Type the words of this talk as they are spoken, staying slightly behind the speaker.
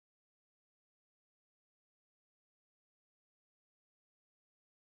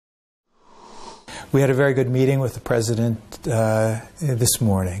We had a very good meeting with the President this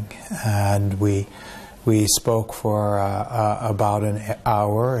morning, and we spoke for about an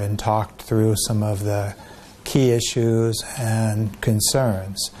hour and talked through some of the key issues and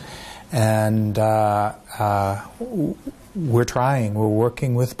concerns. And we're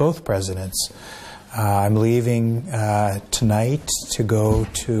working with both presidents. I'm leaving tonight to go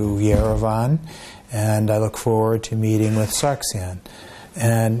to Yerevan, and I look forward to meeting with Sargsyan.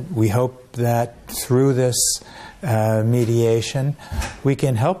 And we hope that through this mediation, we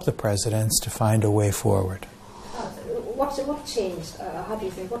can help the presidents to find a way forward. What changed? How do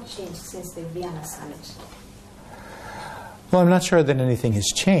you think, what changed since the Vienna summit? Well, I'm not sure that anything has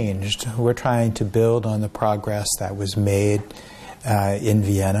changed. We're trying to build on the progress that was made in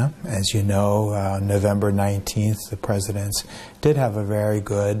Vienna. As you know, on November 19th, the presidents did have a very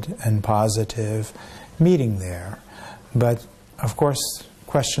good and positive meeting there. But, of course,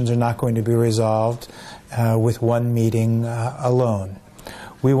 questions are not going to be resolved with one meeting alone.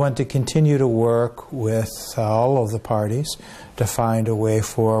 We want to continue to work with all of the parties to find a way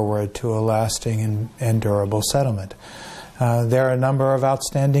forward to a lasting and durable settlement. There are a number of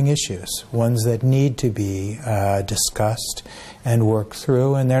outstanding issues, ones that need to be discussed and worked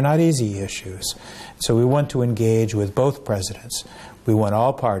through, and they're not easy issues. So we want to engage with both presidents. We want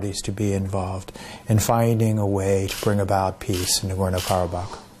all parties to be involved in finding a way to bring about peace in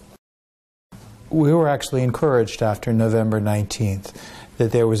Nagorno-Karabakh. We were actually encouraged after November 19th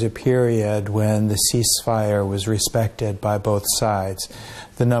that there was a period when the ceasefire was respected by both sides.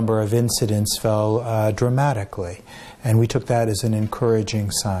 The number of incidents fell dramatically, and we took that as an encouraging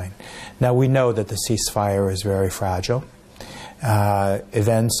sign. Now, we know that the ceasefire is very fragile.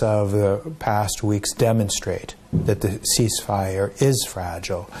 Events of the past weeks demonstrate that the ceasefire is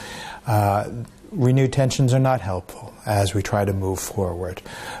fragile. Renewed tensions are not helpful as we try to move forward.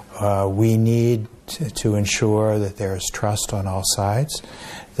 We need to ensure that there is trust on all sides,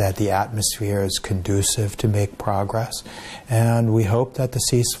 that the atmosphere is conducive to make progress, and we hope that the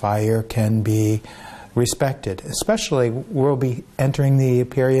ceasefire can be respected. Especially, we'll be entering the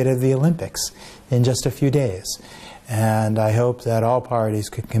period of the Olympics in just a few days. And I hope that all parties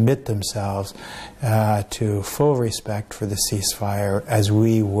could commit themselves to full respect for the ceasefire as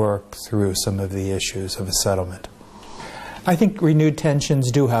we work through some of the issues of a settlement. I think renewed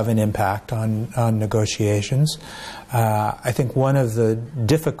tensions do have an impact on negotiations. I think one of the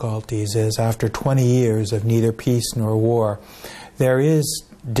difficulties is after 20 years of neither peace nor war, there is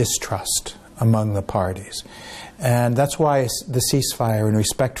distrust among the parties. And that's why the ceasefire and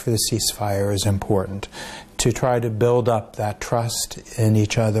respect for the ceasefire is important, to try to build up that trust in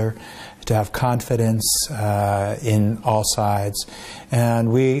each other, to have confidence in all sides.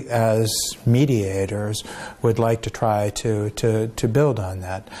 And we, as mediators, would like to try to build on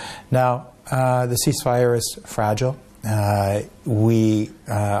that. Now, the ceasefire is fragile. We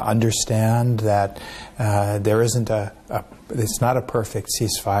understand that there isn't it's not a perfect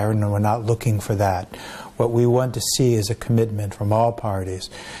ceasefire, and we're not looking for that. What we want to see is a commitment from all parties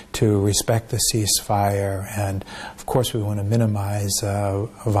to respect the ceasefire, and of course we want to minimize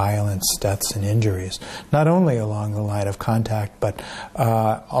violence, deaths, and injuries, not only along the line of contact, but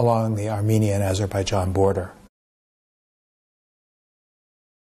along the Armenian-Azerbaijan border.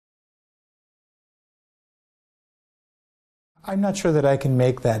 I'm not sure that I can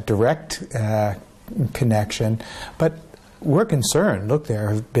make that direct connection, but we're concerned. Look, there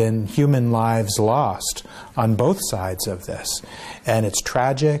have been human lives lost on both sides of this, and it's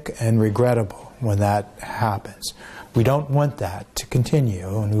tragic and regrettable when that happens. We don't want that to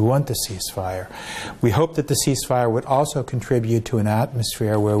continue, and we want the ceasefire. We hope that the ceasefire would also contribute to an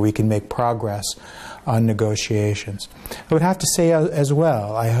atmosphere where we can make progress on negotiations. I would have to say as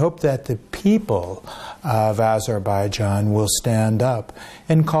well, I hope that the people of Azerbaijan will stand up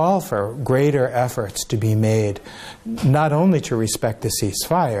and call for greater efforts to be made, not only to respect the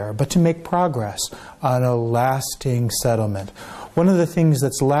ceasefire, but to make progress on a lasting settlement. One of the things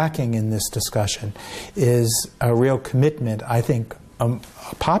that's lacking in this discussion is a real commitment, I think, a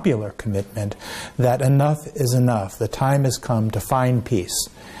popular commitment, that enough is enough. The time has come to find peace.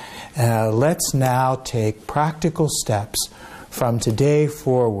 Let's now take practical steps from today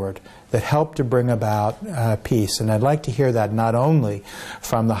forward that help to bring about peace. And I'd like to hear that not only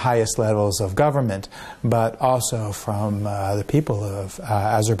from the highest levels of government, but also from the people of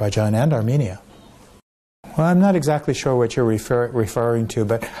Azerbaijan and Armenia. Well, I'm not exactly sure what you're referring to,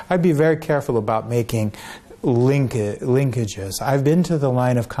 but I'd be very careful about making linkages. I've been to the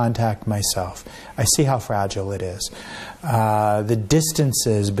line of contact myself. I see how fragile it is. The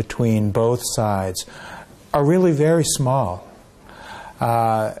distances between both sides are really very small.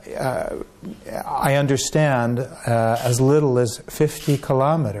 I understand as little as 50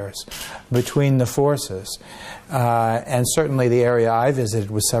 kilometers between the forces. And certainly the area I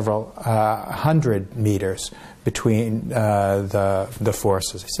visited was several hundred meters between the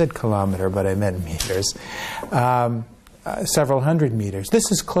forces. I said kilometer, but I meant meters. Several hundred meters.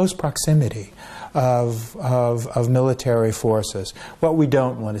 This is close proximity of military forces. What we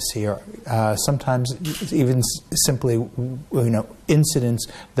don't want to see are sometimes even simply incidents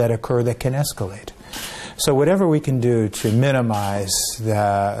that occur that can escalate. So whatever we can do to minimize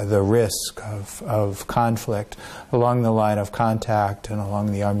the risk of conflict along the line of contact and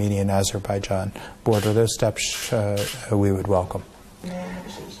along the Armenian-Azerbaijan border, those steps we would welcome.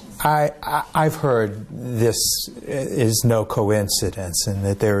 I've heard this is no coincidence and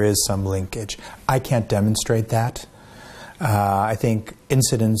that there is some linkage. I can't demonstrate that. I think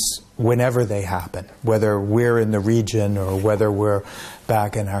incidents, whenever they happen, whether we're in the region or whether we're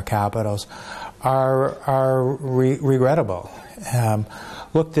back in our capitals, are regrettable.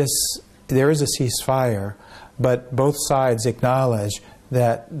 Look, there is a ceasefire, but both sides acknowledge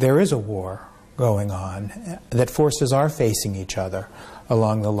that there is a war going on, that forces are facing each other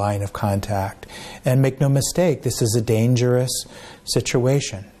along the line of contact. And make no mistake, this is a dangerous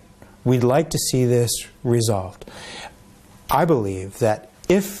situation. We'd like to see this resolved. I believe that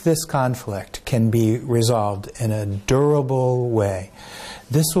if this conflict can be resolved in a durable way,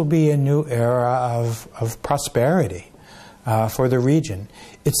 this will be a new era of prosperity for the region.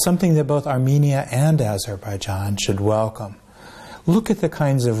 It's something that both Armenia and Azerbaijan should welcome. Look at the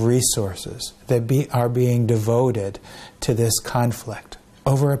kinds of resources that are being devoted to this conflict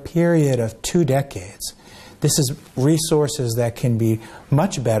over a period of 2 decades. This is resources that can be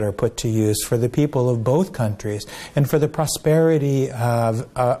much better put to use for the people of both countries and for the prosperity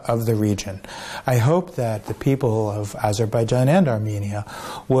of the region. I hope that the people of Azerbaijan and Armenia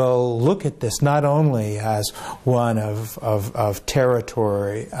will look at this not only as one of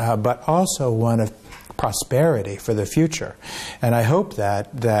territory, but also one of prosperity for the future. And I hope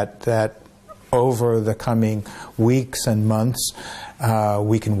that over the coming weeks and months,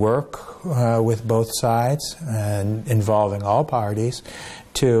 we can work with both sides and involving all parties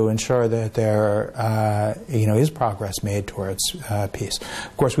to ensure that there is progress made towards peace.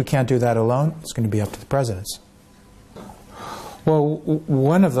 Of course, we can't do that alone. It's going to be up to the presidents. Well,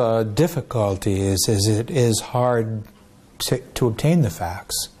 one of the difficulties is it is hard to obtain the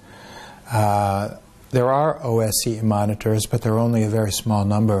facts. There are OSCE monitors, but there are only a very small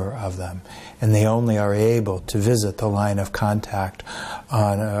number of them, and they only are able to visit the line of contact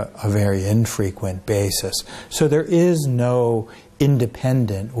on a very infrequent basis. So there is no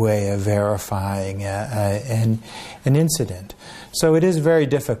independent way of verifying an incident. So it is very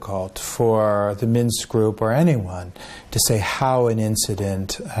difficult for the Minsk group or anyone to say how an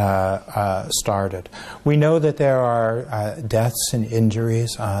incident started. We know that there are deaths and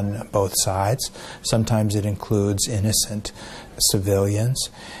injuries on both sides. Sometimes it includes innocent civilians.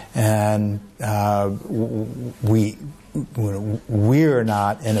 And we're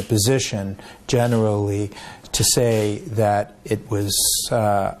not in a position generally to say that it was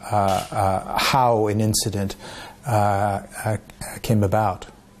how an incident came about.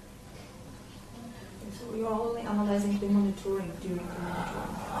 So you're only analyzing the monitoring during the monitoring?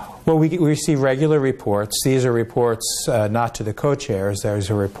 Well, we receive regular reports. These are reports not to the co-chairs. These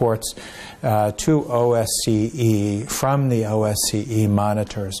are reports to OSCE from the OSCE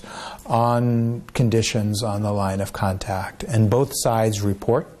monitors on conditions on the line of contact. And both sides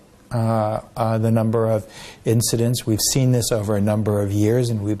report the number of incidents. We've seen this over a number of years,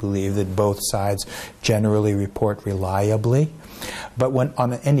 and we believe that both sides generally report reliably. But when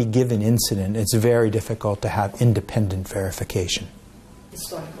on any given incident, it's very difficult to have independent verification.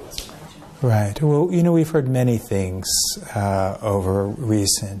 Historical explanation. Right. Well, we've heard many things over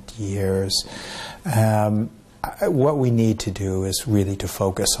recent years. What we need to do is really to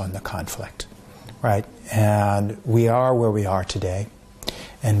focus on the conflict, right? And we are where we are today.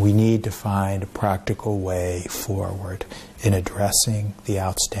 And we need to find a practical way forward in addressing the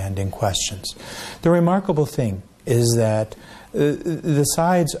outstanding questions. The remarkable thing is that the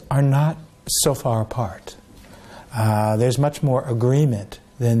sides are not so far apart. There's much more agreement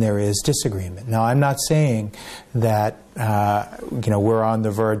than there is disagreement. Now, I'm not saying that we're on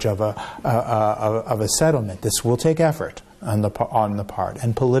the verge of a settlement. This will take effort on the part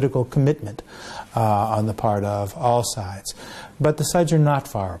and political commitment on the part of all sides. But the sides are not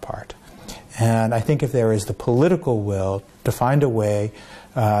far apart. And I think if there is the political will to find a way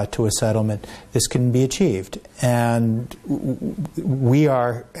to a settlement, this can be achieved. And we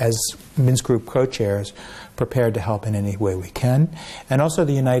are, as Minsk Group co-chairs, prepared to help in any way we can, and also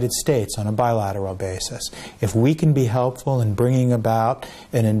the United States on a bilateral basis. If we can be helpful in bringing about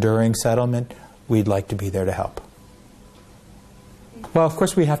an enduring settlement, we'd like to be there to help. Well, of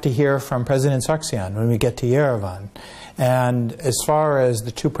course, we have to hear from President Sargsyan when we get to Yerevan. And as far as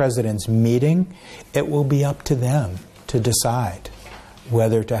the two presidents meeting, it will be up to them to decide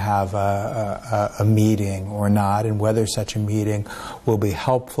whether to have a meeting or not, and whether such a meeting will be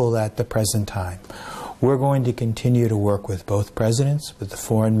helpful at the present time. We're going to continue to work with both presidents, with the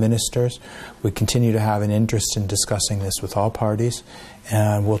foreign ministers. We continue to have an interest in discussing this with all parties,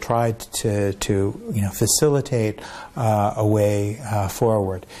 and we'll try to facilitate a way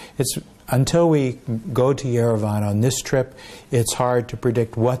forward. Until we go to Yerevan on this trip, it's hard to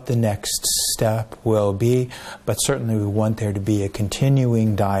predict what the next step will be, but certainly we want there to be a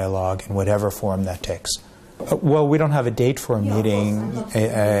continuing dialogue in whatever form that takes. Well, we don't have a date for a meeting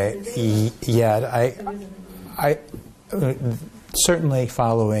yet. Certainly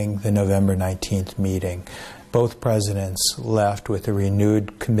following the November 19th meeting, both presidents left with a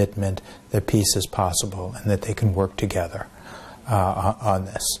renewed commitment that peace is possible and that they can work together on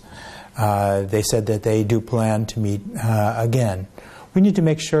this. They said that they do plan to meet again. We need to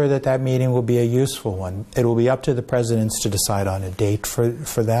make sure that that meeting will be a useful one. It will be up to the presidents to decide on a date for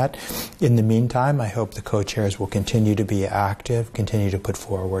that. In the meantime, I hope the co-chairs will continue to be active, continue to put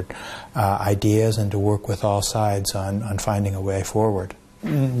forward ideas, and to work with all sides on finding a way forward.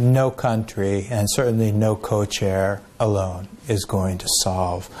 No country, and certainly no co-chair alone, is going to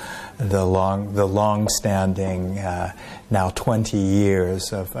solve the long-standing, now 20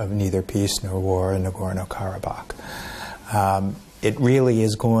 years of neither peace nor war in Nagorno-Karabakh. It really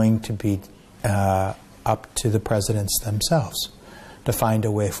is going to be up to the presidents themselves to find a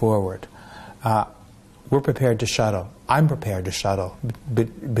way forward. We're prepared to shuttle. I'm prepared to shuttle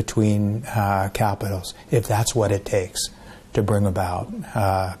between capitals if that's what it takes to bring about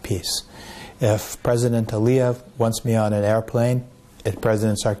peace. If President Aliyev wants me on an airplane, if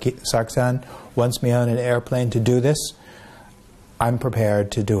President Sargsyan wants me on an airplane to do this, I'm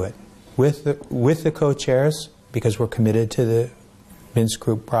prepared to do it. With the co-chairs, because we're committed to the Minsk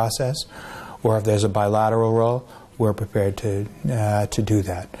Group process, or if there's a bilateral role, we're prepared to do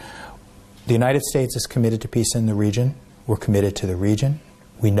that. The United States is committed to peace in the region. We're committed to the region.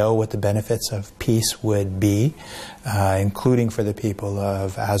 We know what the benefits of peace would be, including for the people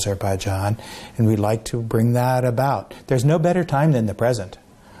of Azerbaijan, and we'd like to bring that about. There's no better time than the present.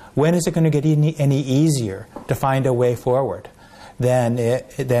 When is it going to get any easier to find a way forward than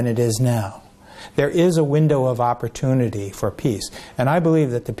it is now? There is a window of opportunity for peace, and I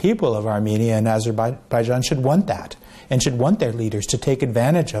believe that the people of Armenia and Azerbaijan should want that, and should want their leaders to take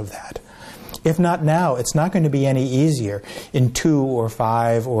advantage of that. If not now, it's not going to be any easier in 2 or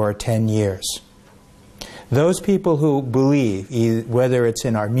 5 or 10 years. Those people who believe, whether it's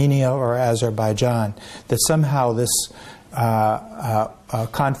in Armenia or Azerbaijan, that somehow this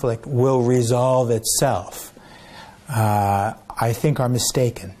conflict will resolve itself, I think are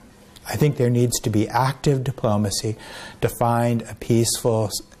mistaken. I think there needs to be active diplomacy to find a peaceful,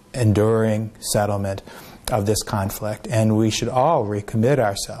 enduring settlement of this conflict. And we should all recommit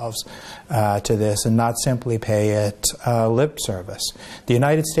ourselves to this and not simply pay it lip service. The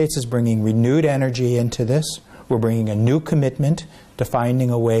United States is bringing renewed energy into this. We're bringing a new commitment to finding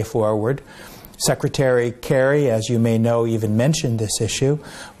a way forward. Secretary Kerry, as you may know, even mentioned this issue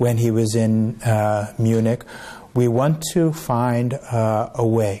when he was in Munich. We want to find a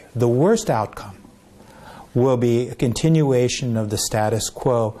way. The worst outcome will be a continuation of the status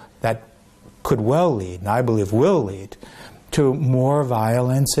quo that could well lead, and I believe will lead, to more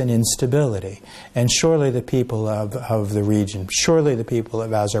violence and instability. And surely the people of the region, surely the people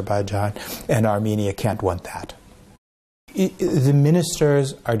of Azerbaijan and Armenia can't want that. The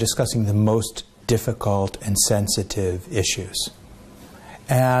ministers are discussing the most difficult and sensitive issues.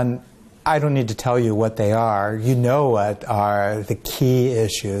 And I don't need to tell you what they are. You know what are the key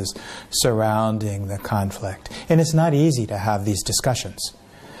issues surrounding the conflict. And it's not easy to have these discussions.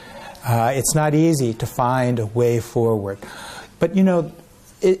 It's not easy to find a way forward. But, you know,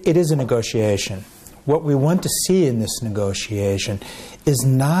 it is a negotiation. What we want to see in this negotiation is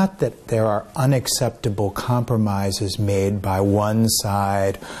not that there are unacceptable compromises made by one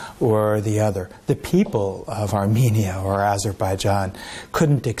side or the other. The people of Armenia or Azerbaijan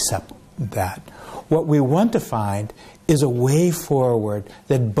couldn't accept that. What we want to find is a way forward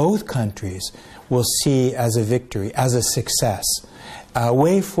that both countries will see as a victory, as a success. A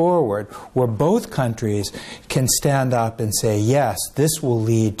way forward where both countries can stand up and say, yes, this will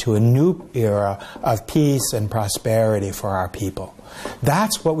lead to a new era of peace and prosperity for our people.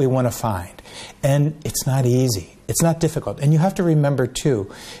 That's what we want to find. And it's not easy. It's not difficult. And you have to remember, too,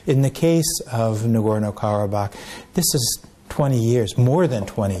 in the case of Nagorno-Karabakh, this is 20 years, more than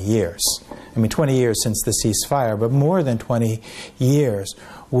 20 years. I mean, 20 years since the ceasefire, but more than 20 years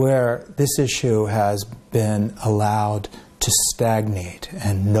where this issue has been allowed to stagnate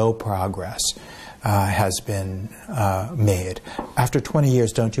and no progress has been made. After 20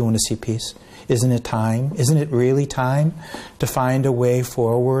 years, don't you want to see peace? Isn't it time? Isn't it really time to find a way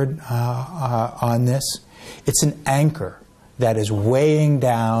forward on this? It's an anchor that is weighing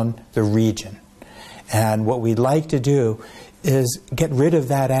down the region. And what we'd like to do is get rid of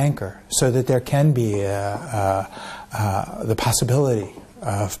that anchor so that there can be the possibility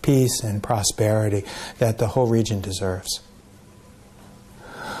of peace and prosperity that the whole region deserves.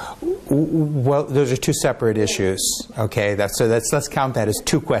 Well, those are two separate issues. Okay, so let's count that as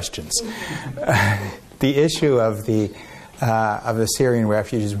two questions. The issue of the Syrian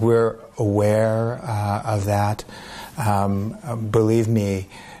refugees, we're aware of that. Believe me,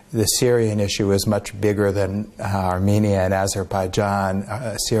 the Syrian issue is much bigger than Armenia and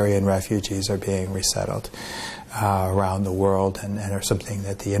Azerbaijan. Syrian refugees are being resettled around the world and are something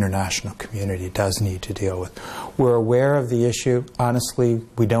that the international community does need to deal with. We're aware of the issue. Honestly,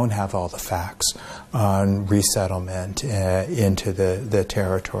 we don't have all the facts on resettlement into the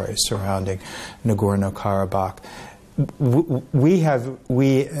territories surrounding Nagorno-Karabakh. We,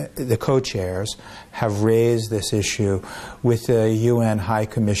 the co-chairs, have raised this issue with the UN High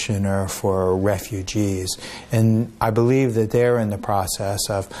Commissioner for Refugees, and I believe that they're in the process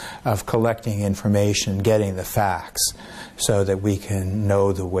of collecting information, getting the facts, so that we can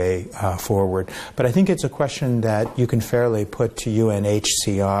know the way forward. But I think it's a question that you can fairly put to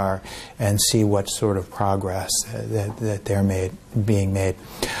UNHCR and see what sort of progress that they're being made.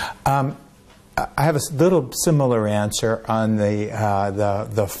 I have a little similar answer on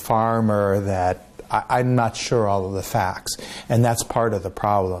the farmer that I'm not sure all of the facts, and that's part of the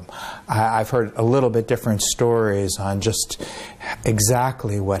problem. I've heard a little bit different stories on just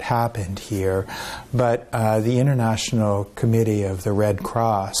exactly what happened here, but the International Committee of the Red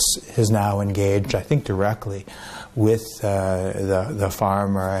Cross is now engaged, I think, directly with the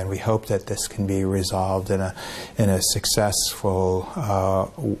farmer, and we hope that this can be resolved in a successful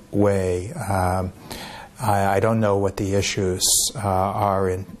way. I don't know what the issues are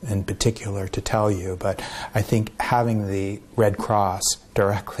in particular to tell you, but I think having the Red Cross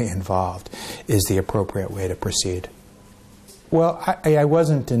directly involved is the appropriate way to proceed. Well, I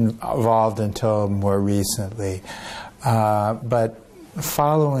wasn't involved until more recently, but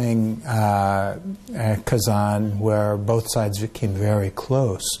following Kazan, where both sides came very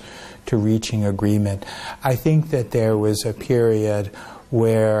close to reaching agreement, I think that there was a period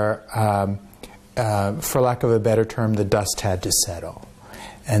where for lack of a better term, the dust had to settle.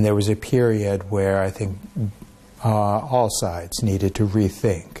 And there was a period where I think all sides needed to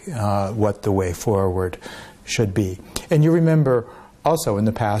rethink what the way forward should be. And you remember also in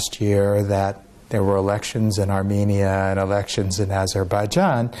the past year that there were elections in Armenia and elections in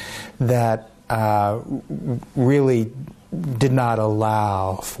Azerbaijan that really did not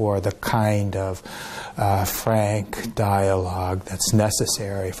allow for the kind of frank dialogue that's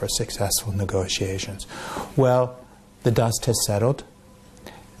necessary for successful negotiations. Well, the dust has settled.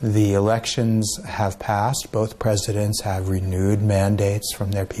 The elections have passed. Both presidents have renewed mandates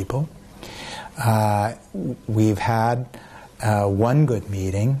from their people. We've had one good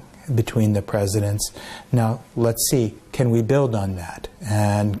meeting between the presidents. Now, let's see, can we build on that?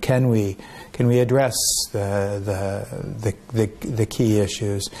 And can we address the key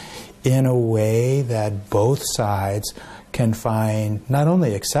issues in a way that both sides can find not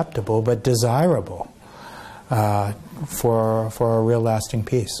only acceptable but desirable for a real lasting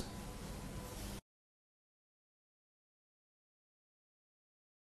peace?